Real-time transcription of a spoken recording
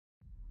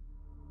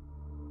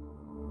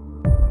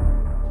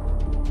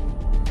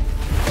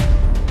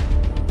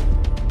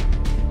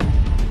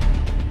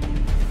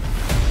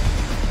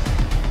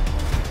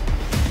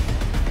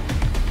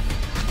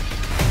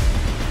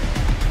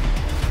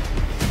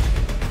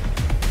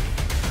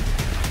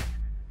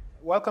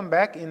Welcome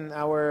back in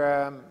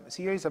our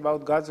series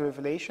about God's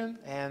revelation,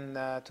 and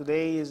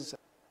today is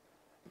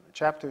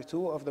chapter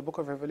 2 of the book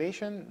of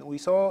Revelation. We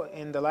saw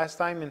in the last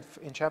time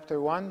in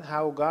chapter 1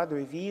 how God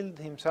revealed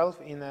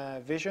himself in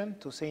a vision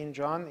to Saint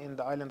John in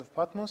the island of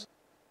Patmos,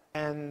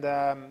 and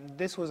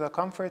this was a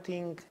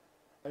comforting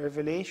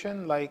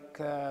revelation, like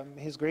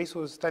His Grace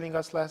was telling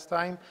us last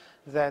time,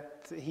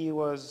 that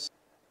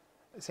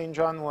Saint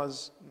John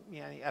was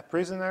a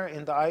prisoner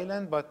in the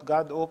island, but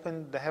God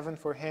opened the heaven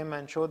for him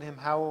and showed him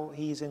how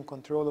he's in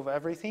control of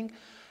everything.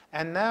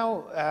 And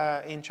now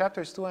in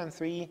chapters 2 and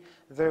 3,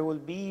 there will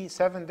be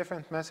 7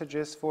 different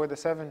messages for the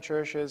 7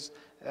 churches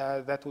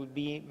that will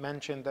be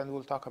mentioned and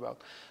we'll talk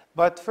about.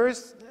 But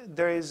first,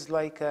 there is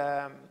like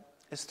a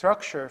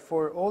structure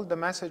for all the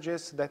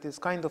messages that is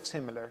kind of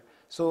similar.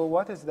 So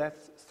what is that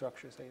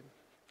structure, Sayyid?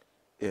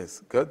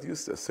 Yes, God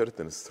used a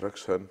certain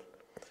structure.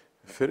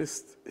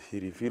 First, he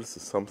reveals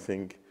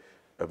something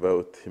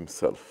about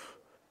himself.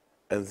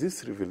 And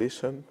this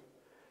revelation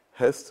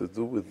has to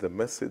do with the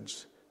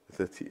message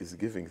that he is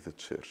giving the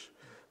church.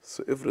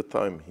 So every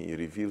time he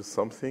reveals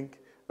something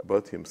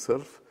about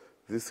himself,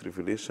 this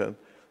revelation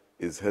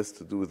has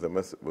to do with the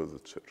message of the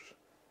church.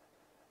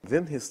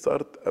 Then he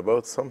starts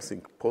about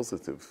something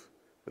positive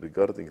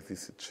regarding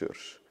this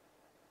church.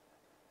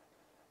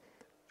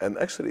 And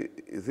actually,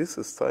 this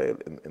style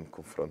in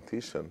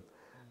confrontation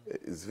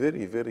is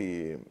very,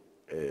 very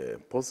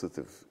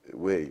positive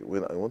way.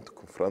 When I want to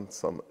confront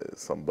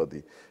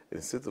somebody,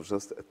 instead of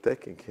just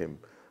attacking him,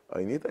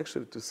 I need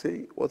actually to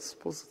say what's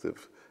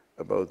positive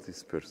about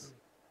this person.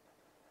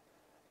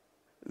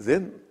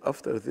 Then,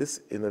 after this,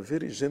 in a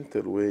very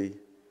gentle way,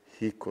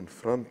 he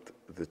confronts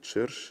the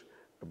church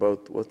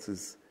about what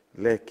is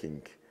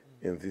lacking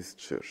in this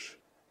church.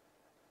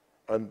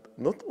 And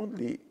not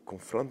only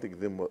confronting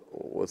them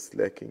what's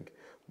lacking,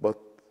 but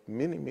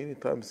many, many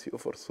times he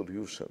offers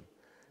solution.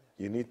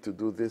 You need to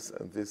do this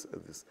and this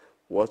and this.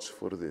 Watch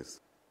for this.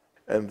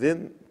 And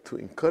then to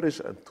encourage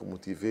and to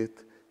motivate,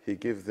 he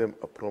gave them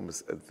a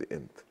promise at the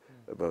end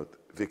about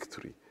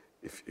victory.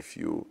 If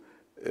you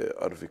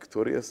are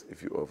victorious,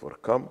 if you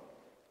overcome,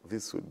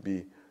 this will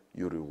be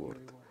your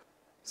reward.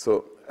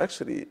 So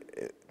actually,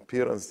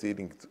 parents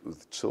dealing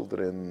with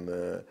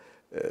children,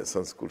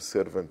 Sunday school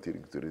servant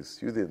dealing to a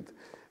student,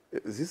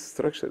 this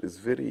structure is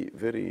very,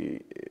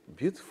 very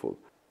beautiful.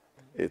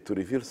 To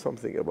reveal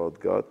something about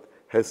God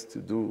has to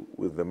do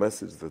with the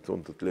message that you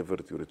want to deliver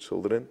to your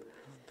children.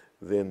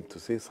 Then to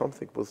say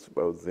something positive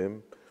about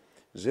them,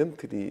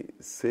 gently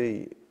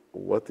say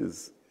what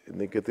is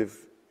negative,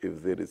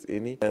 if there is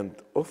any, and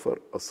offer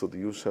a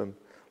solution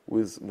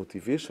with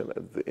motivation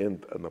at the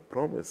end and a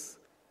promise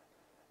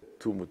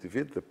to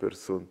motivate the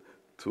person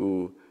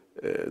to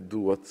do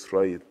what's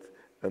right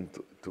and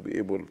to be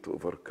able to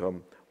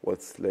overcome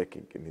what's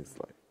lacking in his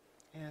life.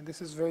 Yeah,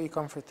 this is very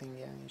comforting.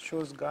 Yeah, it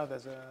shows God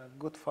as a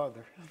good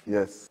father.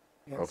 Yes.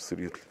 Yes.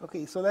 Absolutely.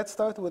 Okay, so let's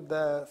start with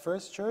the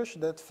first church.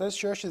 That first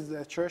church is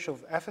the church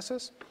of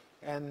Ephesus.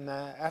 And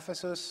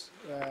Ephesus,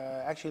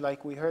 actually,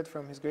 like we heard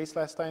from His Grace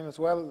last time as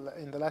well,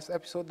 in the last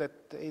episode, that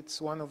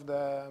it's one of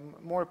the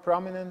more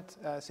prominent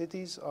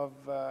cities of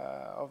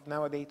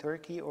nowadays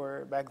Turkey,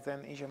 or back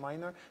then Asia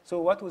Minor.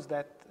 So what was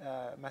that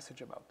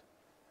message about?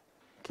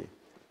 Okay.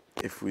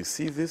 If we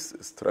see this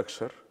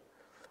structure,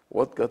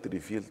 what God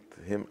revealed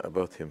him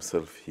about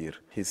himself here,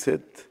 he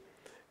said,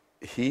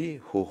 "He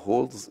who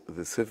holds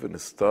the 7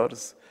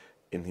 stars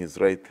in his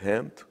right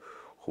hand,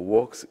 who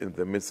walks in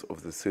the midst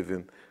of the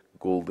 7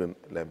 golden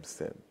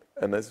lampstands."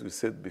 And as we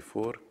said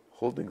before,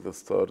 holding the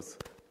stars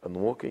and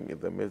walking in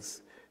the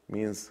midst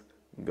means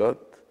God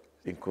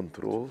in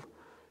control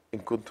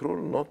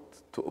not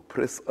to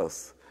oppress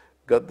us.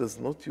 God does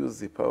not use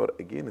the power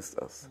against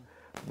us,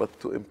 but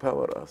to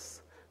empower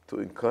us,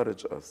 to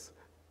encourage us,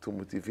 to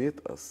motivate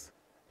us.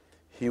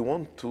 He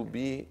wants to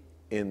be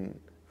in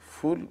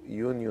full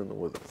union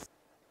with us.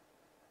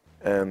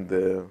 And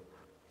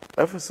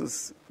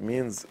Ephesus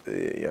means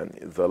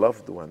the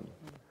loved one.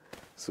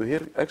 So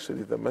here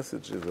actually the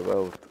message is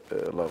about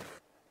love.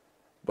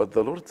 But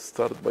the Lord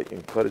started by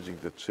encouraging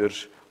the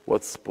church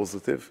what's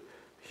positive.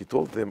 He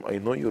told them, "I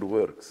know your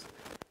works."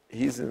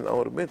 He's in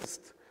our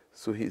midst.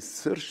 So he's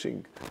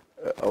searching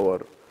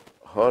our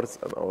hearts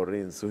and our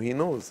reins. So he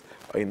knows,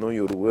 "I know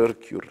your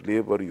work, your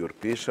labor, your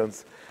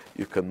patience.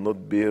 You cannot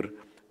bear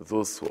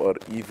those who are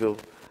evil,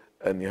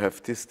 and you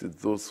have tested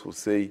those who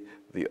say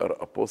they are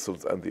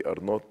apostles and they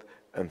are not,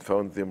 and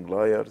found them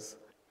liars.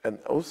 And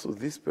also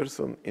this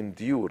person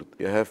endured.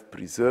 You have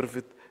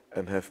preserved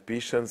and have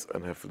patience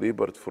and have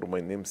labored for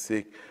my name's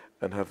sake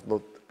and have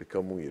not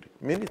become weary."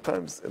 Many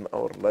times in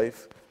our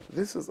life,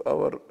 this is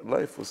our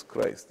life with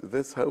Christ.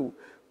 That's how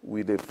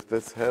we live.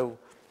 That's how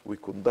we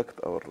conduct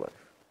our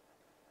life.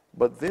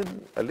 But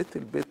then a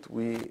little bit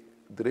we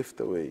drift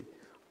away,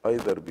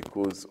 either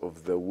because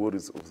of the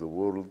worries of the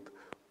world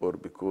or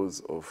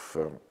because of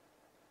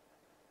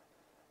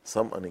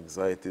some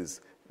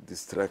anxieties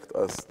distract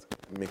us,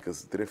 make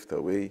us drift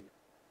away.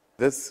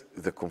 That's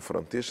the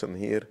confrontation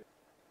here.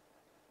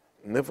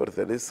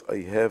 "Nevertheless, I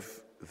have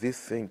this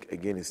thing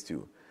against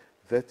you,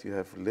 that you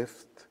have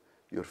left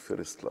your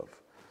first love.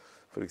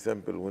 For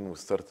example, when we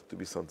started to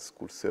be Sunday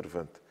school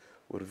servant,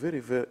 we're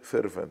very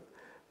fervent,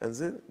 and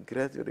then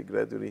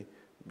gradually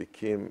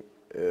became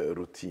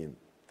routine.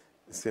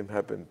 The same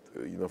happened,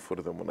 for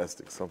the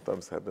monastic.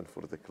 Sometimes happened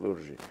for the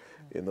clergy,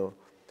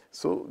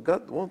 So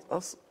God wants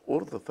us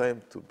all the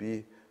time to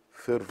be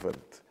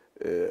fervent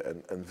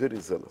and very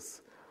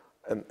zealous.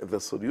 And the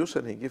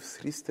solution, he gives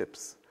 3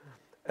 steps.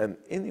 And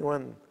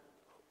anyone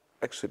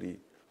actually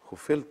who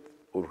felt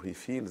or he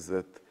feels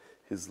that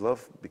his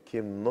love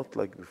became not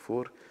like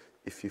before,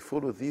 if he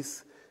follow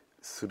these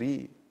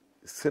 3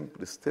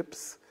 simple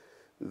steps,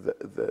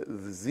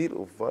 the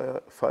zeal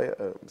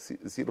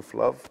of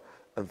love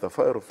and the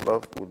fire of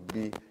love would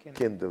be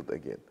kindled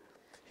again.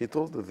 He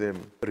told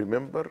them,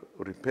 remember,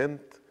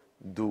 repent,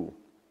 do.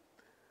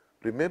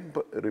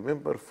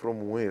 Remember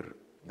from where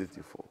did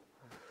you fall?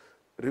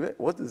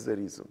 What is the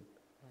reason?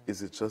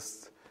 Is it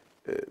just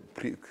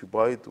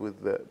preoccupied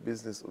with the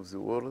business of the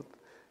world?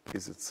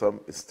 Is it some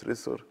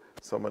stressor,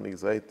 some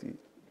anxiety,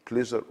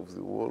 pleasure of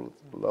the world,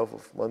 love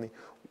of money?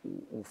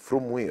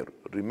 From where?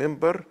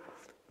 Remember,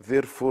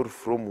 therefore,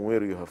 from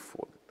where you have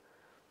fallen.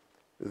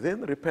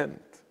 Then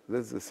repent.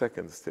 That's the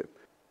second step.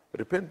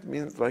 Repent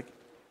means like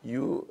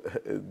you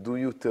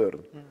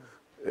turn,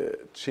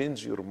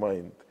 change your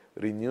mind,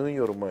 renew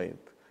your mind,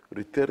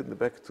 return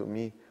back to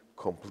me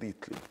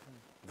completely.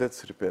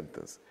 That's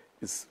repentance.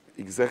 It's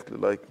exactly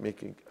like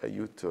making a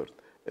U-turn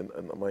in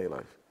my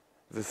life.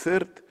 The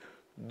third,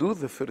 do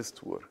the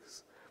first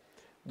works.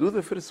 Do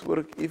the first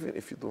work even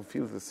if you don't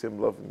feel the same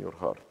love in your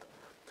heart.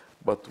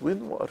 But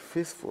when we are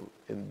faithful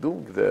in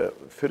doing the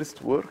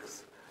first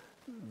works,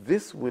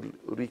 this will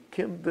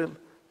rekindle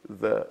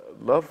the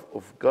love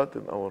of God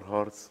in our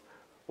hearts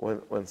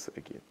once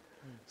again.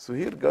 So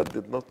here God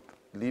did not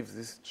leave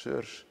this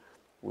church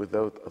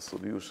without a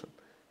solution.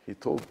 He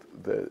told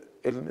the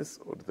illness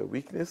or the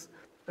weakness,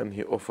 and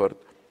he offered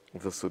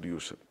the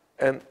solution.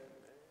 And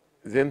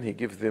then he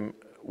gives them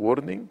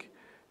warning,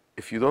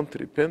 if you don't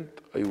repent,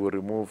 I will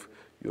remove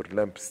your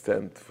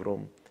lampstand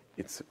from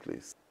its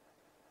place.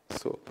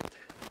 So,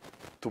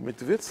 to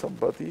motivate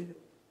somebody,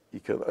 you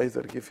can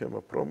either give him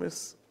a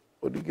promise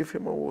or you give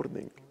him a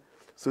warning.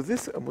 So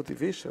this is a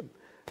motivation.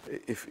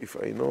 If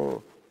I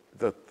know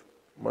that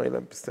my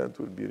lampstand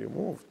will be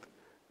removed,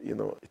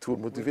 it will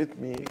motivate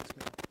me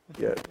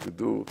to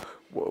do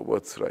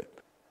what's right.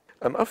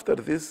 And after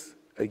this,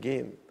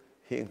 again,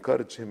 he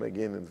encouraged him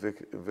again in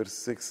verse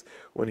 6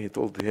 when he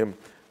told him,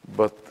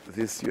 but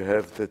this you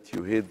have, that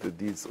you hate the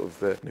deeds of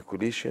the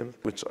Nicolaitans,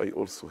 which I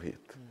also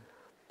hate.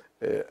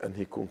 And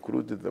he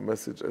concluded the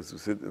message, as we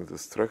said in the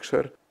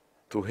structure,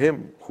 to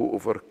him who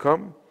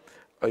overcome,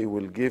 I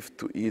will give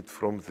to eat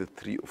from the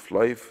tree of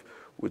life,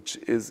 which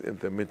is in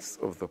the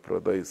midst of the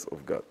paradise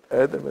of God.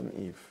 Adam and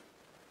Eve,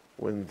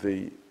 when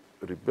they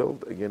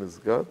rebelled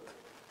against God,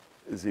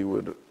 they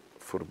were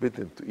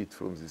forbidden to eat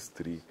from this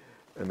tree,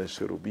 and a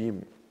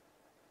cherubim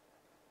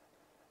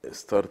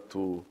start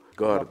to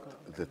guard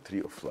the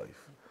tree of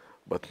life.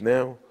 But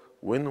now,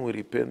 when we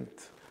repent,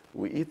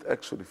 we eat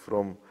actually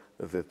from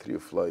the tree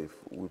of life.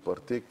 We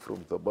partake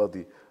from the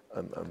body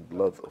and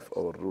blood of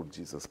our Lord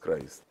Jesus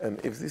Christ. And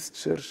if this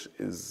church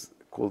is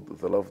called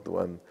the loved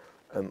one,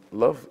 and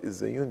love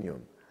is a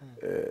union,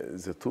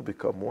 the two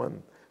become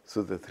one.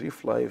 So the tree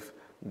of life,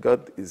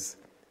 God is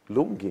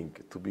longing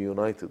to be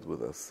united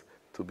with us,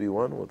 to be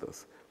one with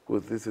us,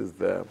 because this is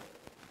the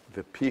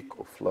peak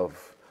of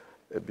love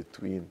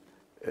between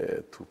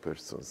two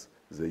persons,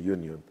 the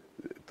union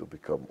to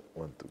become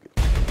one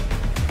together.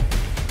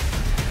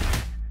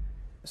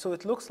 So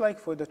it looks like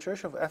for the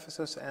church of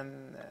Ephesus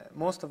and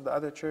most of the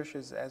other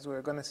churches, as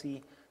we're going to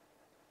see,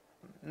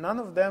 none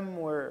of them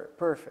were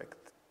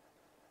perfect.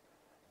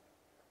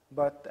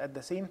 But at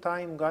the same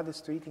time, God is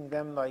treating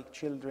them like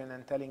children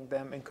and telling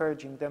them,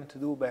 encouraging them to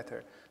do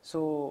better.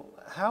 So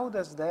how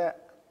does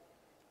that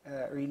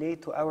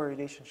relate to our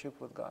relationship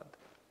with God?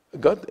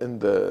 God, in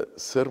the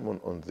Sermon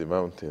on the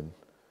Mountain,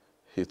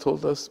 he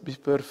told us, be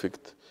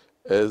perfect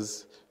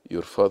as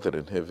your Father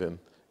in heaven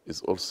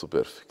is also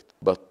perfect.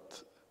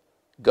 But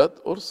God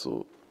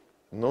also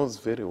knows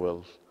very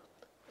well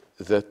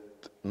that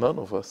none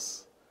of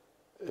us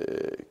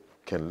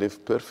can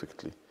live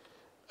perfectly,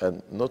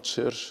 and no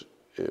church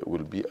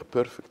will be a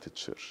perfect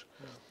church.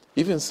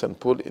 Even St.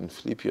 Paul in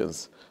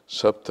Philippians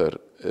chapter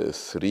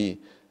 3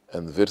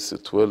 and verse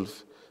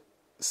 12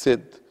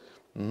 said,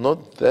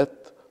 not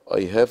that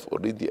I have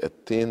already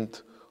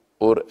attained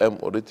or am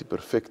already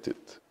perfected,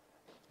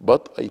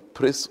 but I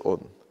press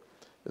on,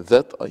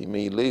 that I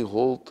may lay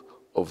hold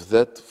of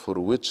that for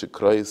which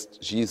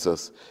Christ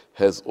Jesus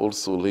has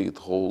also laid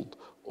hold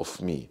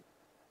of me.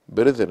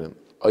 Brethren,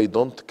 I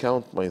don't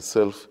count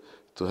myself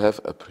to have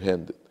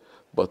apprehended,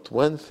 but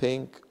one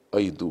thing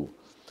I do,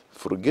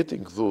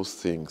 forgetting those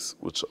things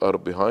which are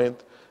behind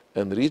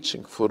and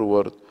reaching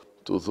forward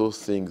to those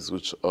things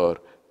which are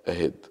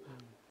ahead.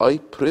 I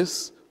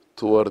press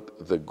toward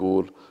the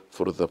goal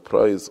for the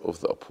prize of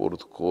the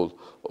upward call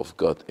of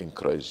God in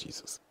Christ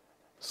Jesus.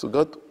 So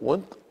God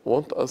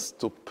want us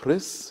to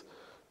press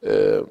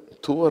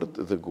toward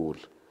the goal,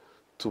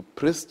 to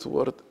press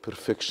toward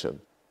perfection,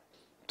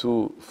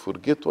 to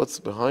forget what's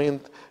behind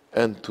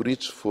and to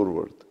reach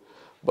forward.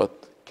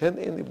 But can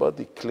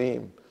anybody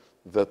claim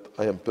that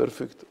I am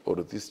perfect or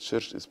this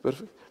church is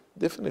perfect?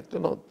 Definitely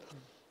not.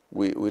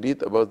 We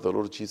read about the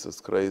Lord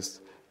Jesus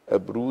Christ, a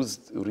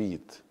bruised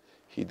reed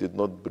he did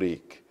not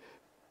break,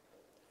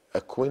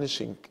 a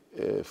quenching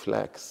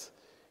flax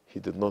he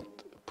did not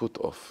put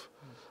off.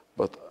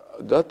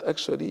 But God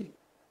actually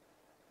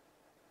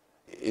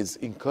is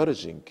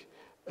encouraging,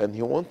 and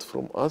he wants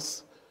from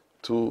us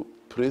to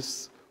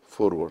press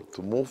forward,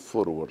 to move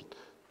forward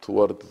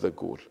toward the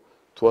goal,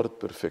 toward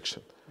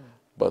perfection.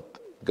 But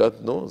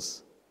God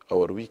knows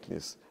our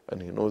weakness,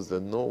 and he knows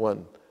that no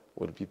one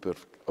will be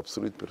perfect.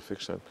 Absolute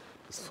perfection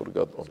is for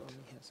God only.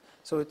 Yes.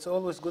 So it's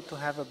always good to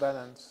have a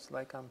balance,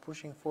 like I'm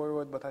pushing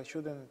forward, but I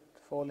shouldn't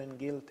fall in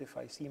guilt if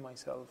I see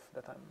myself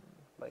that I'm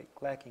like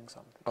lacking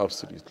something.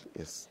 Absolutely,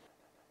 yes.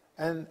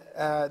 And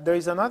there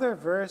is another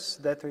verse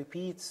that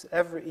repeats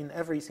in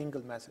every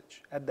single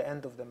message, at the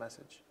end of the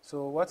message.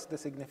 So what's the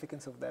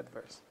significance of that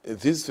verse?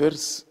 This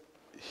verse,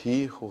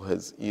 he who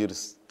has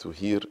ears to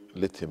hear,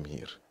 let him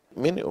hear.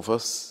 Many of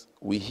us,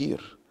 we hear,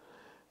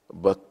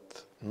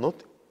 but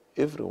not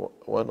every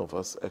one of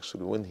us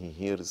actually, when he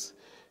hears,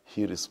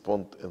 he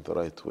responds in the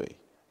right way.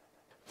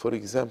 For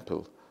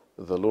example,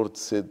 the Lord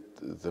said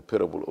the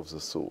parable of the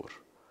sower.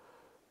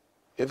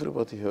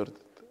 Everybody heard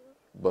it,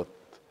 but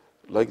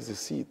like the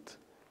seed,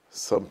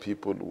 some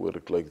people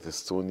work like the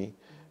stony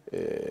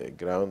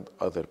ground,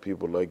 other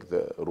people like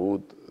the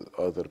road,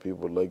 other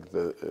people like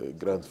the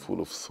ground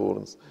full of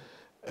thorns,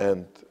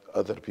 and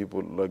other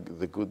people like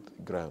the good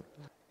ground.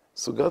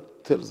 So God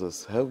tells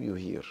us how you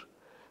hear,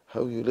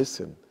 how you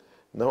listen.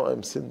 Now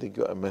I'm sending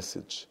you a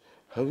message.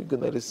 How are you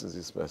going to listen to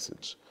this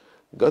message?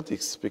 God is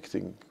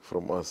expecting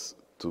from us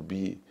to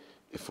be,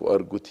 if we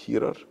are a good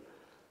hearer,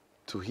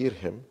 to hear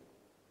him,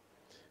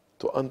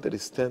 to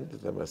understand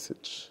the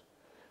message,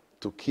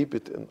 to keep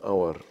it in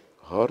our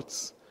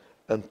hearts,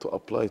 and to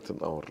apply it in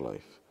our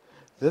life.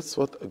 That's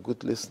what a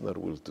good listener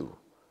will do.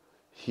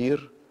 Hear,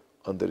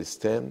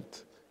 understand,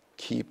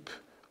 keep,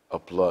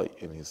 apply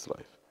in his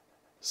life.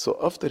 So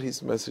after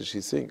his message,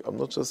 he's saying, I'm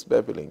not just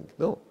babbling.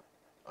 No,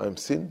 I'm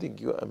sending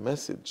you a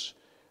message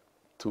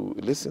to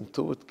listen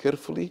to it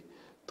carefully,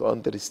 to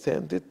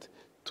understand it,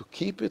 to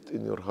keep it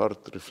in your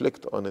heart,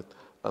 reflect on it,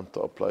 and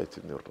to apply it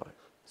in your life.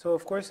 So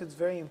of course it's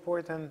very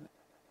important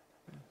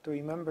to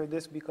remember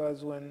this,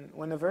 because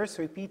when a verse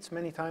repeats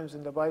many times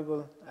in the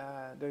Bible,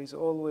 there is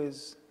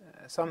always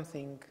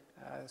something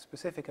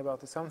specific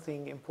about it,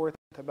 something important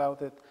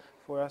about it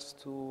for us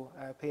to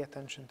pay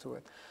attention to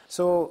it.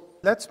 So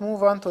let's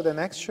move on to the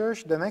next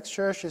church. The next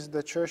church is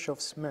the church of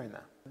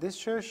Smyrna. This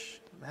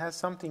church has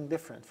something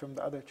different from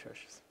the other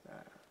churches.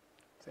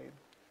 Say it.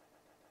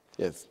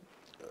 Yes,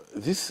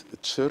 this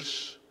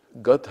church,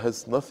 God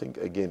has nothing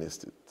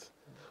against it.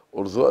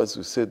 Although, as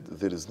we said,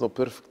 there is no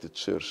perfect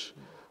church,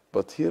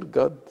 but here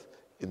God,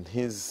 in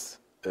his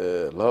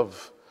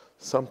love,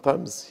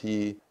 sometimes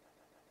he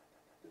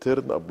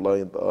turns a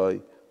blind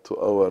eye to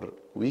our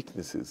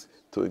weaknesses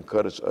to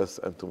encourage us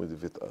and to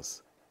motivate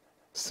us.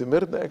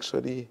 Smyrna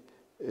actually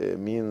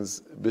means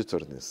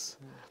bitterness.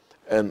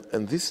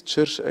 And this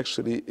church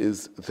actually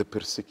is the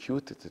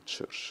persecuted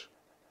church.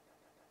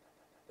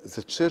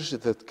 The church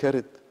that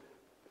carried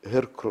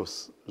her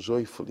cross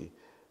joyfully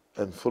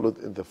and followed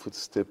in the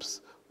footsteps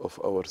of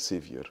our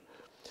Savior.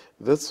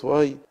 That's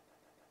why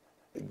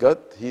God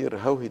here,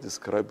 how he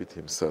described it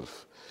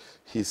himself.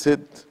 He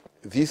said,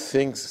 these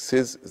things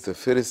says the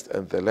first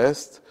and the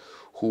last,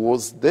 who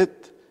was dead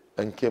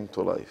and came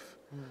to life.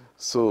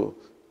 So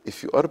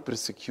if you are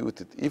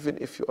persecuted, even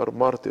if you are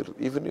martyred,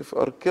 even if you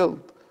are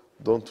killed,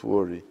 don't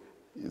worry,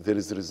 there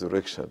is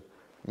resurrection.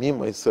 Me,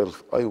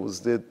 myself, I was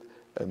dead,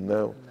 and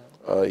now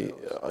I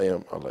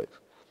am alive.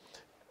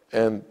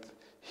 And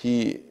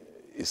he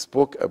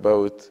spoke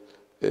about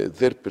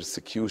their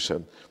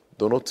persecution.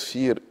 Do not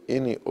fear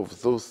any of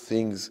those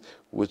things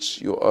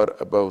which you are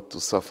about to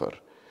suffer.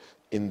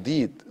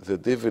 Indeed, the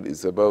devil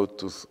is about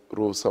to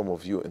throw some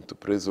of you into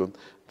prison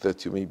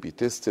that you may be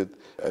tested,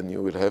 and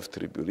you will have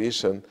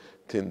tribulation,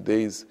 10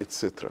 days,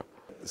 etc.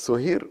 So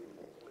here,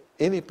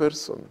 any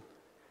person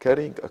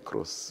carrying a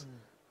cross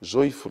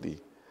joyfully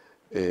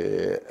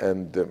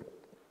and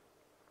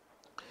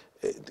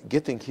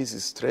getting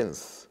his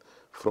strength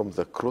from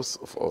the cross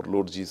of our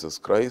Lord Jesus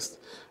Christ,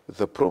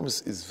 the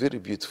promise is very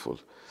beautiful.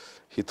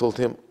 He told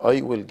him,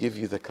 I will give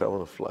you the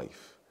crown of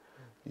life.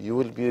 You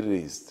will be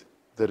raised,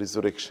 the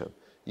resurrection.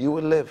 You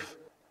will live.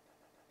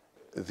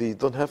 They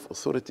don't have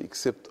authority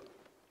except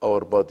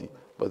our body,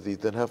 but they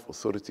don't have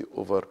authority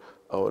over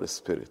our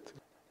spirit.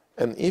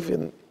 And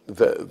even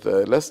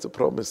the last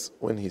promise,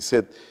 when he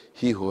said,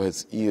 he who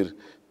has ear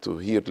to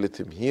hear, let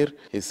him hear,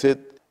 he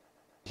said,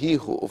 he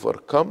who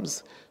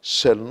overcomes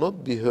shall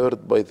not be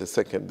hurt by the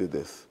second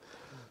death.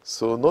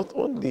 So not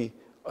only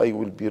I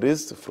will be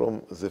raised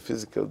from the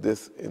physical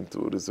death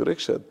into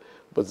resurrection,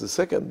 but the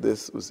second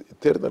death with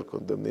eternal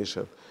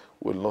condemnation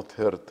will not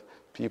hurt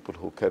people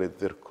who carried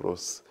their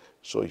cross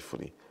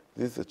joyfully.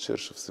 This is the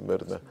church of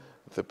Smyrna,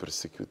 the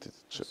persecuted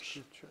church.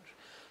 Good church.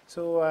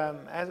 So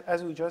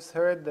as we just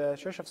heard, the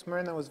church of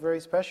Smyrna was very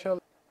special.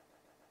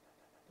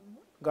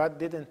 God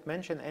didn't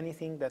mention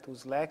anything that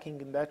was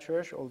lacking in that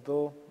church,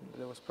 although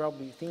there was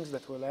probably things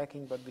that were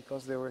lacking, but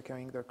because they were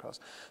carrying their cross.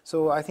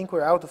 So I think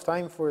we're out of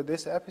time for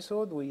this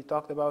episode. We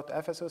talked about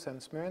Ephesus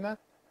and Smyrna.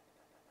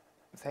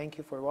 Thank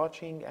you for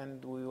watching,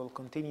 and we will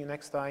continue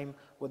next time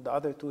with the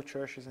other two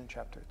churches in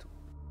chapter 2.